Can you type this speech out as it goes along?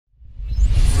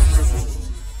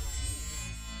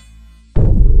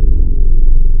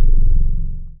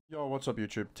what's up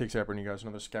YouTube? Tigz here bringing you guys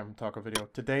another Scam from Tarkov video.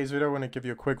 Today's video I'm going to give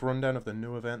you a quick rundown of the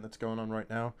new event that's going on right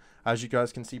now. As you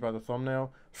guys can see by the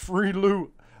thumbnail, free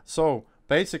loot! So,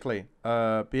 basically,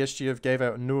 BSG have gave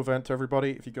out a new event to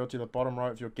everybody. If you go to the bottom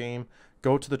right of your game,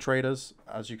 go to the traders,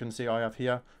 as you can see I have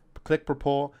here, click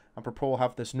PRAPOR, and PRAPOR will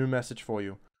have this new message for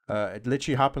you. It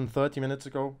literally happened 30 minutes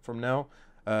ago from now.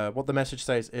 What the message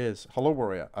says is, "Hello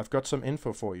warrior, I've got some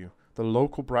info for you. The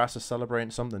local brass is celebrating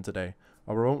something today.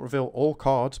 I won't reveal all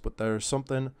cards, but there is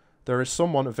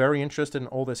someone very interested in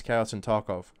all this chaos in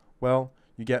Tarkov. Well,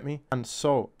 you get me? And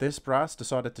so, this brass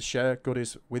decided to share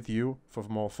goodies with you for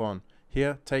more fun.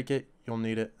 Here, take it, you'll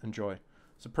need it, enjoy."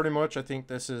 So pretty much, I think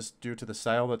this is due to the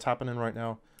sale that's happening right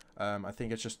now. I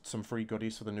think it's just some free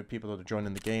goodies for the new people that are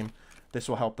joining the game. This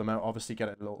will help them out, obviously get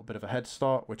a little bit of a head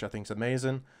start, which I think is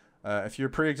amazing. If you're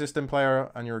a pre-existing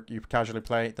player and you casually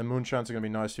play, the moonshines are going to be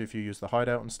nice if you use the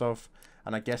hideout and stuff.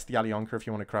 And I guess the Alionka if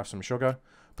you want to craft some sugar.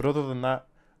 But other than that,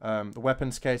 the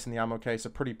weapons case and the ammo case are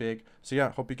pretty big. So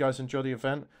yeah, hope you guys enjoy the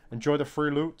event. Enjoy the free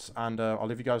loot. And I'll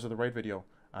leave you guys with the raid video.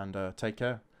 And take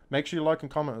care. Make sure you like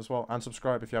and comment as well. And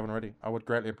subscribe if you haven't already. I would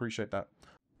greatly appreciate that.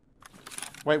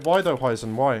 Wait, why though,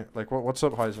 Heisen? Why? Like, what's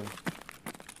up, Heisen?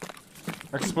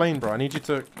 Explain, bro. I need you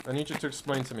to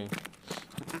explain to me.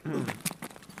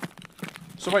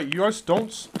 So wait, you guys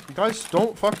don't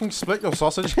fucking split your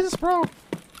sausages, bro?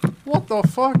 What the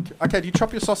fuck? Okay, do you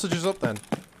chop your sausages up then?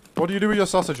 What do you do with your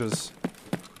sausages?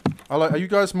 Are you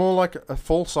guys more like a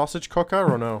full sausage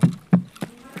cooker or no?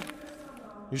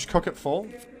 You just cook it full?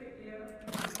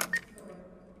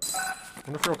 I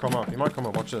wonder if he'll come up. He might come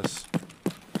up. Watch this.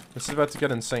 This is about to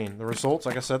get insane. The results,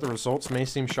 like I said, the results may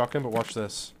seem shocking, but watch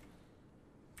this.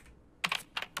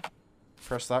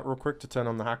 Press that real quick to turn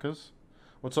on the hackers.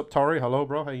 What's up, Tori? Hello,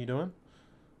 bro. How you doing?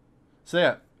 So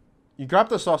yeah, you grab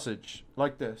the sausage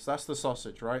like this. That's the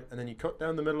sausage, right? And then you cut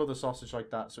down the middle of the sausage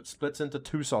like that, so it splits into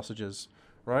two sausages,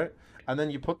 right? And then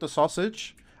you put the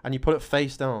sausage and you put it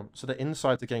face down, so the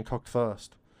insides are getting cooked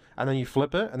first. And then you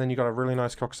flip it, and then you got a really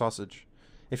nice cooked sausage.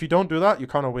 If you don't do that, you're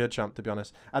kind of weird, champ, to be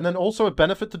honest. And then also a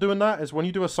benefit to doing that is when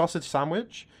you do a sausage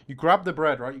sandwich, you grab the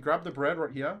bread, right? You grab the bread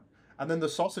right here, and then the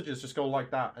sausages just go like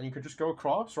that, and you can just go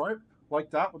across, right?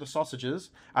 Like that with the sausages,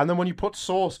 and then when you put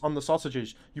sauce on the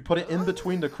sausages, you put it in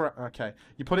between the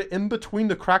you put it in between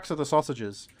the cracks of the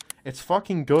sausages. It's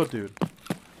fucking good, dude.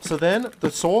 So then the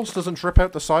sauce doesn't drip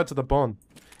out the sides of the bun.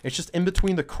 It's just in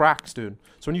between the cracks, dude.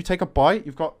 So when you take a bite,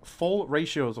 you've got full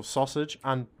ratios of sausage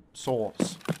and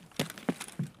sauce.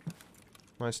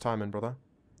 Nice timing, brother.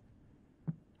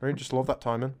 I just love that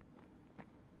timing.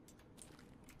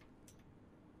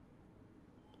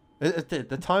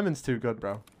 The timing's too good,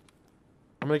 bro.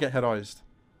 I'm gonna get head-eyed.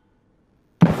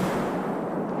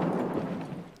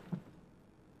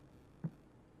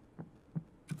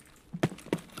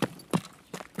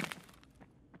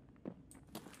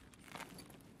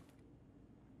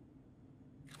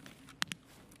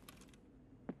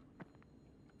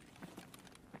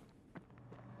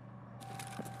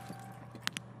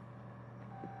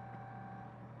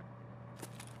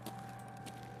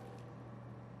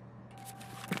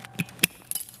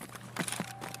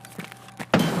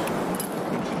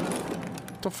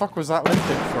 What the fuck was that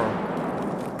lifted from?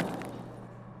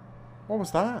 What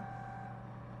was that?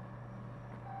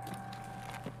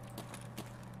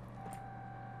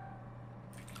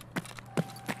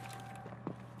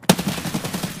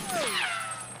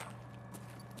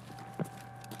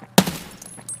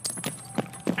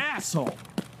 Asshole!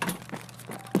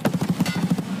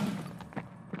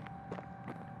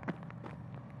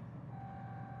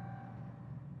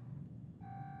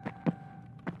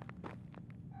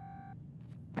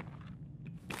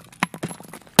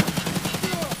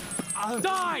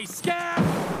 Die, scab!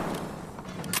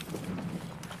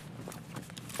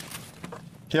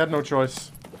 He had no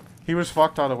choice. He was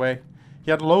fucked either way. He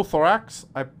had low thorax.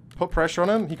 I put pressure on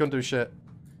him. He couldn't do shit.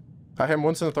 I hit him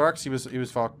once in the thorax. He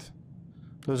was fucked.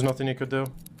 There's nothing he could do.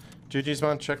 GG's,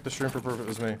 man. Check the stream for proof it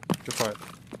was me. Good fight.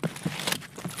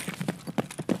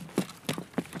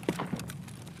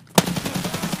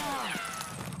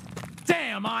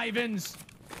 Damn, Ivans!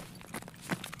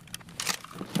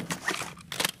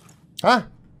 Huh?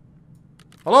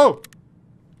 Hello?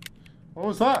 What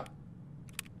was that?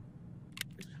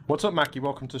 What's up, Mackie?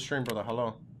 Welcome to the stream, brother.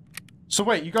 Hello. So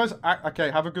wait, you guys... Okay,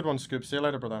 have a good one, Scoop. See you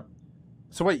later, brother.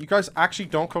 So wait, you guys actually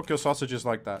don't cook your sausages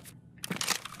like that.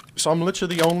 So I'm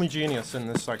literally the only genius in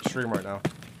this, like, stream right now.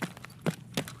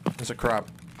 It's a crab.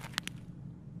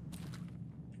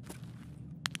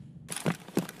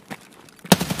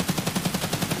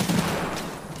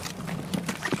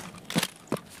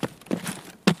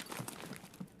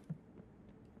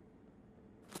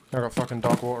 I got fucking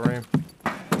dog water aim.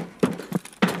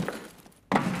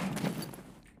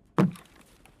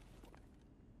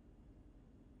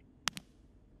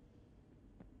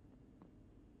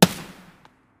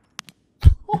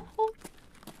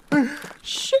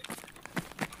 Shit.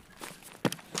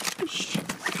 Shit.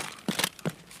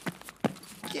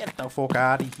 Get the fuck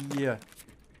out of here.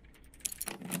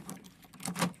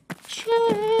 Sheesh.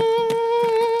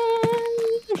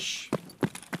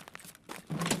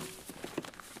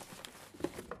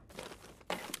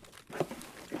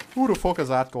 Who the fuck is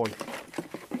that guy?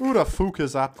 Who the fuck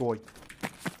is that guy?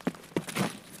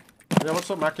 Yeah,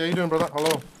 what's up, Mac? How you doing, brother?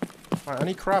 Hello. Alright,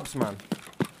 any crabs, man?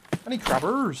 Any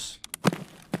crabbers?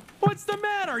 What's the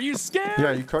matter? You scared?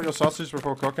 Yeah, you cut your sausage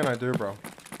before cooking? I do, bro.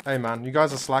 Hey, man, you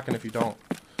guys are slacking if you don't.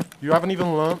 You haven't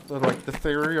even learned the, like, the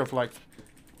theory of, like...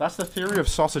 That's the theory of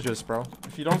sausages, bro.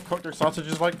 If you don't cook your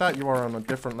sausages like that, you are on a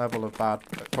different level of bad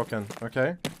at cooking,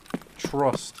 okay?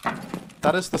 Trust.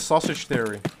 That is the sausage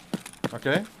theory.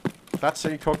 Okay? That's how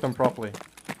you cook them properly.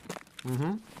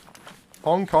 Mm-hmm.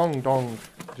 Hong Kong dong.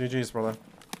 GG's, brother.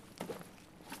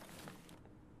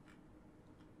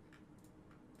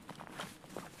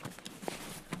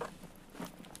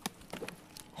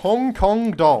 Hong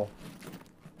Kong doll.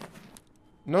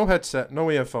 No headset, no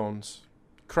earphones.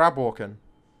 Crab walking.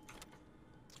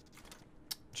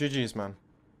 GG's, man.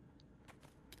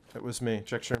 It was me.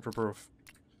 Check stream for proof.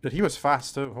 Dude, he was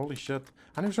fast too. Holy shit.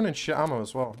 And he was running shit ammo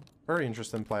as well. Very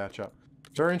interesting player, chat.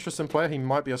 Very interesting player. He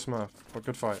might be a smurf, but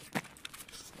good fight.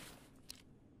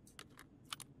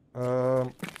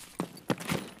 Alright,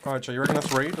 chat. You reckon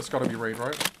that's raid? That's gotta be raid,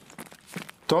 right?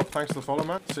 Dub, thanks for the follow,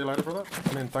 Matt. See you later, brother.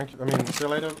 I mean, thank you. I mean, see you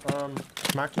later,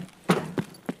 Mackie.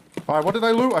 Alright, what did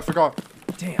I loot? I forgot.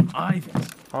 Damn, Ivan.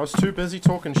 I was too busy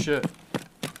talking shit.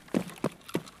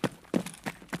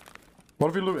 What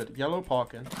have we looted? Yellow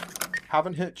parking.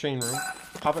 Haven't hit chain room.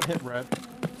 Haven't hit red.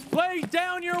 Lay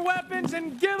down your weapons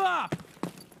and give up!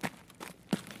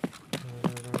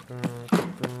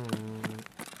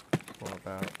 What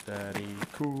about Daddy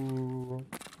Cool?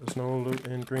 There's no loot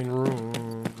in green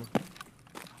room.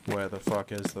 Where the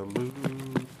fuck is the loot?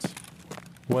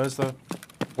 Where's the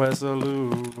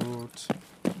loot?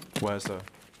 Where's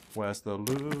the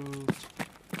loot?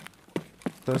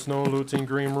 There's no loot in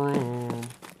green room.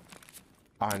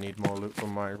 I need more loot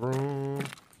from my room.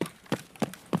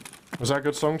 Was that a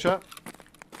good song, chat?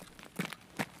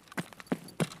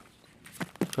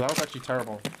 That was actually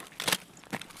terrible.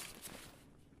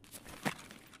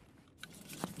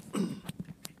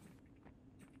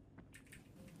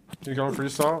 You going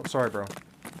freestyle? Sorry, bro.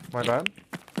 My bad.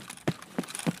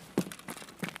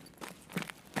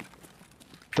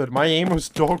 Dude, my aim was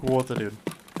dog water, dude.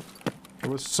 It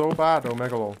was so bad,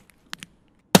 Omegalo.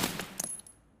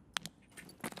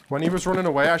 When he was running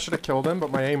away, I should have killed him,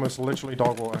 but my aim was literally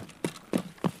dog water.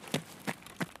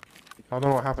 I don't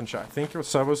know what happened, chat. I think your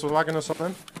servers were lagging or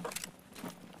something.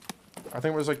 I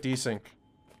think it was like desync.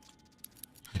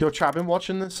 Yo, chat, I've been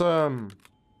watching this,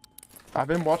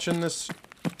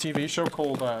 TV show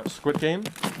called, Squid Game.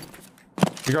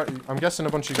 I'm guessing a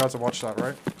bunch of you guys have watched that,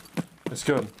 right? It's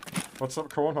good. What's up,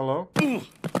 Corn? Hello? And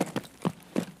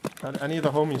any of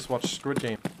the homies watch Squid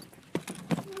Game?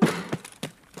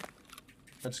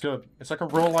 It's good. It's like a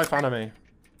real-life anime.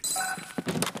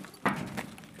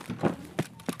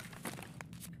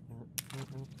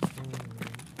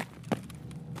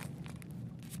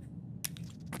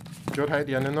 Good, hey,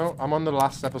 the ending though? I'm on the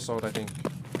last episode, I think.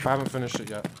 I haven't finished it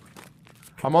yet.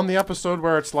 I'm on the episode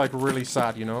where it's like really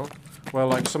sad, you know? Where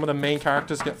like some of the main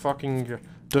characters get fucking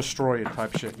destroyed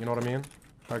type shit, you know what I mean?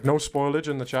 Like no spoilage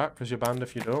in the chat, because you're banned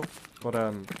if you do. But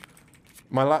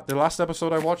the last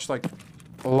episode I watched, like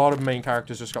a lot of main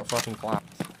characters just got fucking clapped.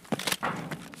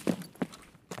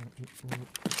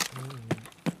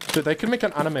 Dude, they could make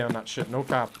an anime on that shit, no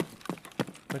cap.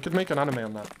 They could make an anime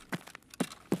on that.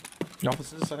 The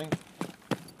offices, I think.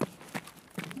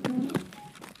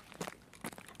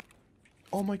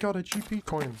 Oh my god, a GP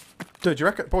coin. Dude, you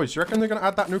reckon, boys, you reckon they're gonna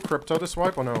add that new crypto this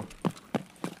wipe or no?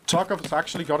 Tarkov's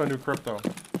actually got a new crypto.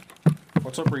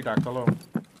 What's up, Redact? Hello.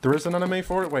 There is an anime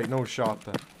for it? Wait, no shot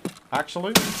then.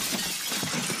 Actually?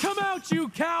 Come out, you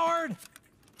coward!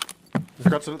 You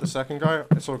forgot to hit the second guy?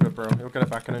 It's all good, bro. You'll get it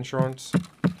back in insurance.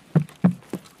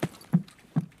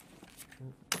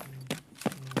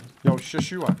 Yo,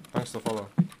 Shishua. Thanks for the follow.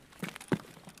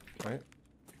 Right.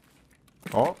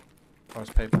 Oh. Oh, it's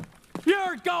paper.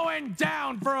 You're going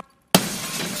down for a...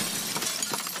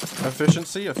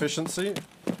 Efficiency, efficiency.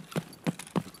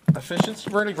 Efficiency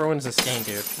really ruins this game,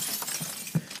 dude.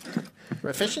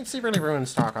 Efficiency really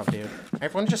ruins Tarkov, dude.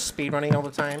 Everyone's just speedrunning all the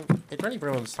time. It really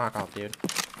ruins Tarkov, dude.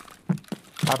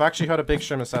 I've actually heard a big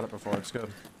streamer set it before. It's good.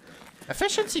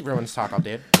 Efficiency ruins Tarkov,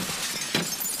 dude.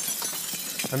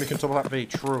 And we can double that V.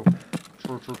 True.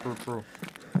 True.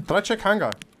 Did I check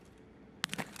hangar?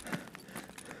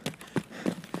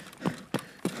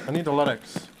 I need the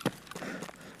Ludix.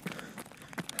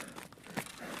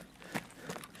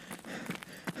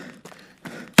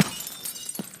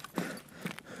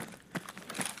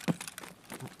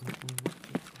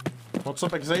 What's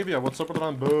up, Xavier? What's up with the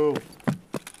man? Boo.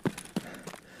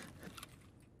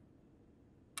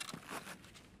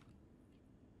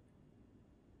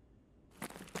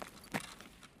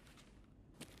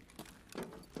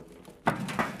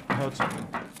 I heard something.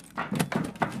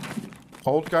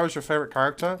 Old guy was your favorite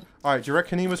character? Alright, do you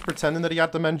reckon he was pretending that he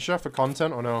had dementia for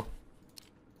content or no?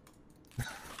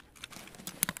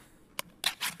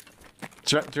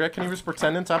 do you reckon he was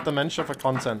pretending to have dementia for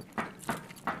content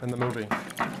in the movie?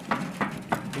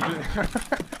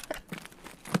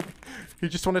 He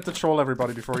just wanted to troll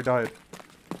everybody before he died.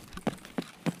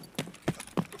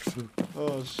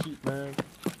 Oh shit, man.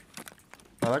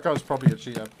 Oh, that guy was probably a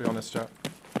cheater, to be honest, chat.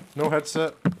 No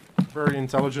headset. Very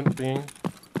intelligent being.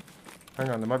 Hang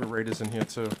on, there might be raiders in here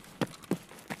too.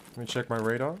 Let me check my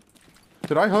radar.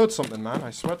 Did I heard something, man?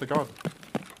 I swear to God.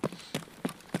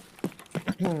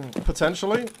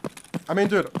 Potentially. I mean,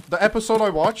 dude, the episode I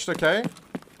watched, okay?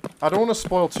 I don't want to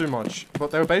spoil too much,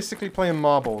 but they were basically playing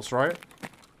marbles, right?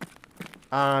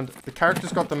 And the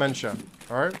character's got dementia,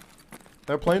 alright?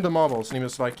 They were playing the marbles, and he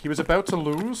was like, he was about to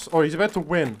lose, or he's about to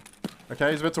win.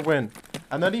 Okay, he's about to win.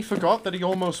 And then he forgot that he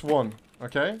almost won,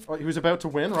 okay? Or he was about to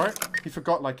win, right? He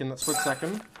forgot, like, in that split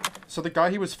second. So the guy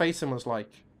he was facing was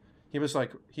like, he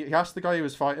asked the guy he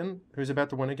was fighting, who he was about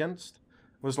to win against,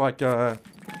 was like, oh,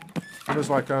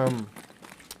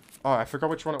 I forgot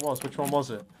which one it was. Which one was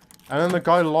it? And then the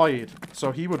guy lied,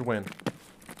 so he would win.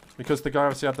 Because the guy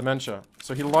obviously had dementia.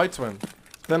 So he lied to him.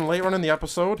 Then later on in the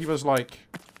episode, he was like,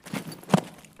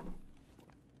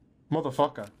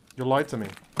 motherfucker, you lied to me.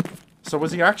 So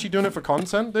was he actually doing it for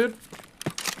content, dude?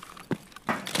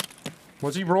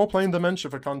 Was he role-playing dementia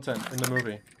for content in the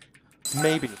movie?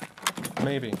 Maybe.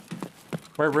 Maybe.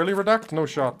 Wait, really, Redact? No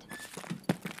shot.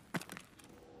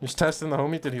 He was testing the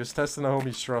homie? Dude, he was testing the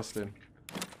homie's trust, dude.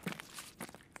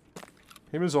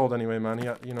 He was old anyway, man.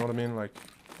 You know what I mean? Like,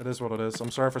 it is what it is.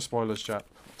 I'm sorry for spoilers, chat.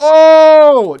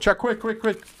 Oh! Chat, quick. Clip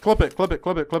it.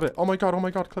 Oh my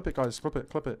god, clip it, guys. Clip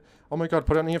it. Oh my god,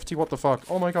 put it on EFT, what the fuck?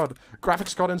 Oh my god.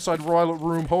 Graphics got inside Royal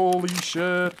Room, holy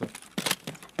shit.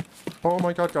 Oh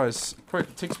my god, guys.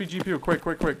 Quick, Tigz GPU, quick.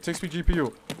 Tigz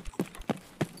GPU.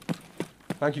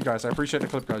 Thank you, guys. I appreciate the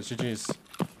clip, guys. GG's.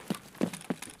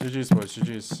 GG's, boys.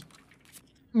 GG's.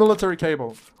 Military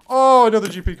cable. Oh, another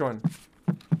GP coin.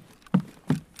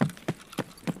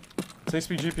 Tigz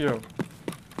GPU.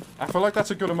 I feel like that's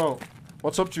a good emote.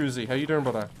 What's up, Juicy? How you doing,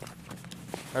 brother?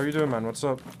 How you doing, man? What's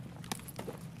up?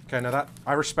 Okay, now that...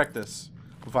 I respect this.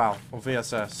 Val, or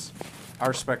VSS. I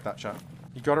respect that, chat.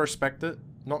 You gotta respect it.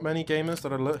 Not many gamers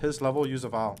that are his level use a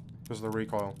Val because of the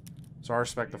recoil. So I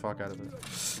respect the fuck out of it.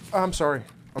 I'm sorry.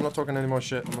 I'm not talking any more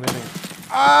shit. I'm leaving.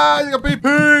 Ah, you got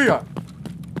BP!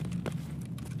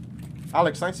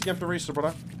 Alex, thanks again for the resub,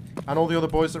 brother. And all the other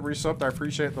boys that resubbed. I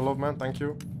appreciate the love, man. Thank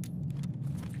you.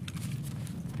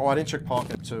 Oh, I didn't check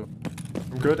Pocket too.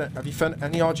 I'm good. Have you found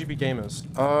any RGB gamers?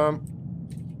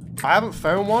 I haven't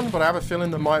found one, but I have a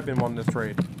feeling there might have been one in this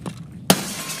raid.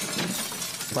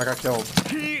 Like I killed.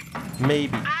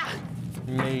 Maybe.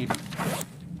 Maybe.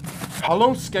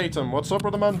 Hello, Skatum. What's up,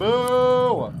 brother man?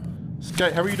 Boo!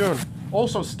 Skate, how are you doing?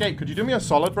 Also, Skate, could you do me a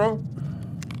solid, bro?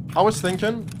 I was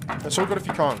thinking, it's so good if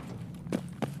you can't.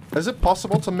 Is it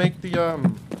possible to make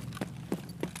the,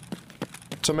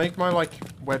 to make my, like,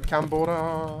 webcam border...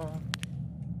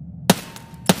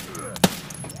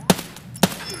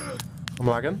 I'm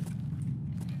lagging.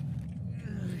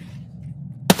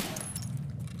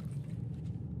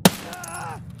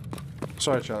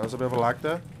 Sorry, chat, there's a bit of a lag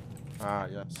there. Ah,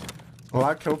 yes.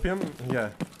 Lag copium? Yeah.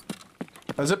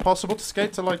 Is it possible to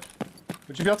skate to, like...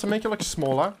 Would you be able to make it, like,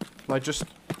 smaller? Like, just...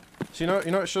 So,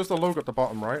 you know it shows the logo at the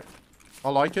bottom, right? I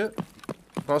like it.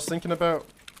 But I was thinking about...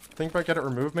 get it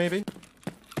removed, maybe?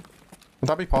 Would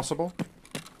that be possible?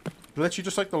 Literally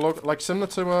just, like, the logo... Like, similar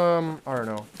to, I don't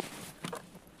know.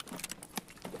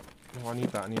 Oh, I need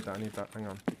that. Hang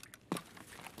on.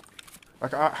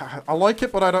 Like, I like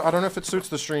it, but I don't know if it suits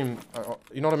the stream.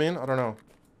 You know what I mean? I don't know.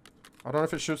 I don't know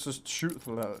if it shoots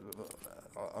the...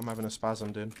 I'm having a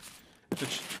spasm, dude.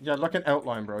 Yeah, like an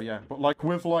outline, bro, yeah. But, like,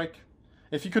 with, like...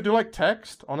 If you could do, like,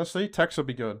 text, honestly, text would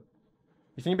be good.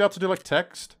 You think you'd be able to do, like,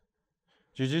 text?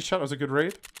 GG's chat was a good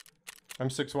raid. I'm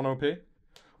 610p.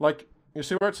 Like, you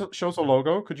see where it shows the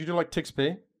logo? Could you do, like, Tigz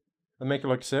P? and make it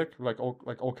look sick, like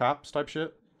all caps type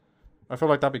shit. I feel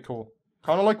like that'd be cool.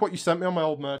 Kind of like what you sent me on my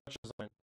old merch.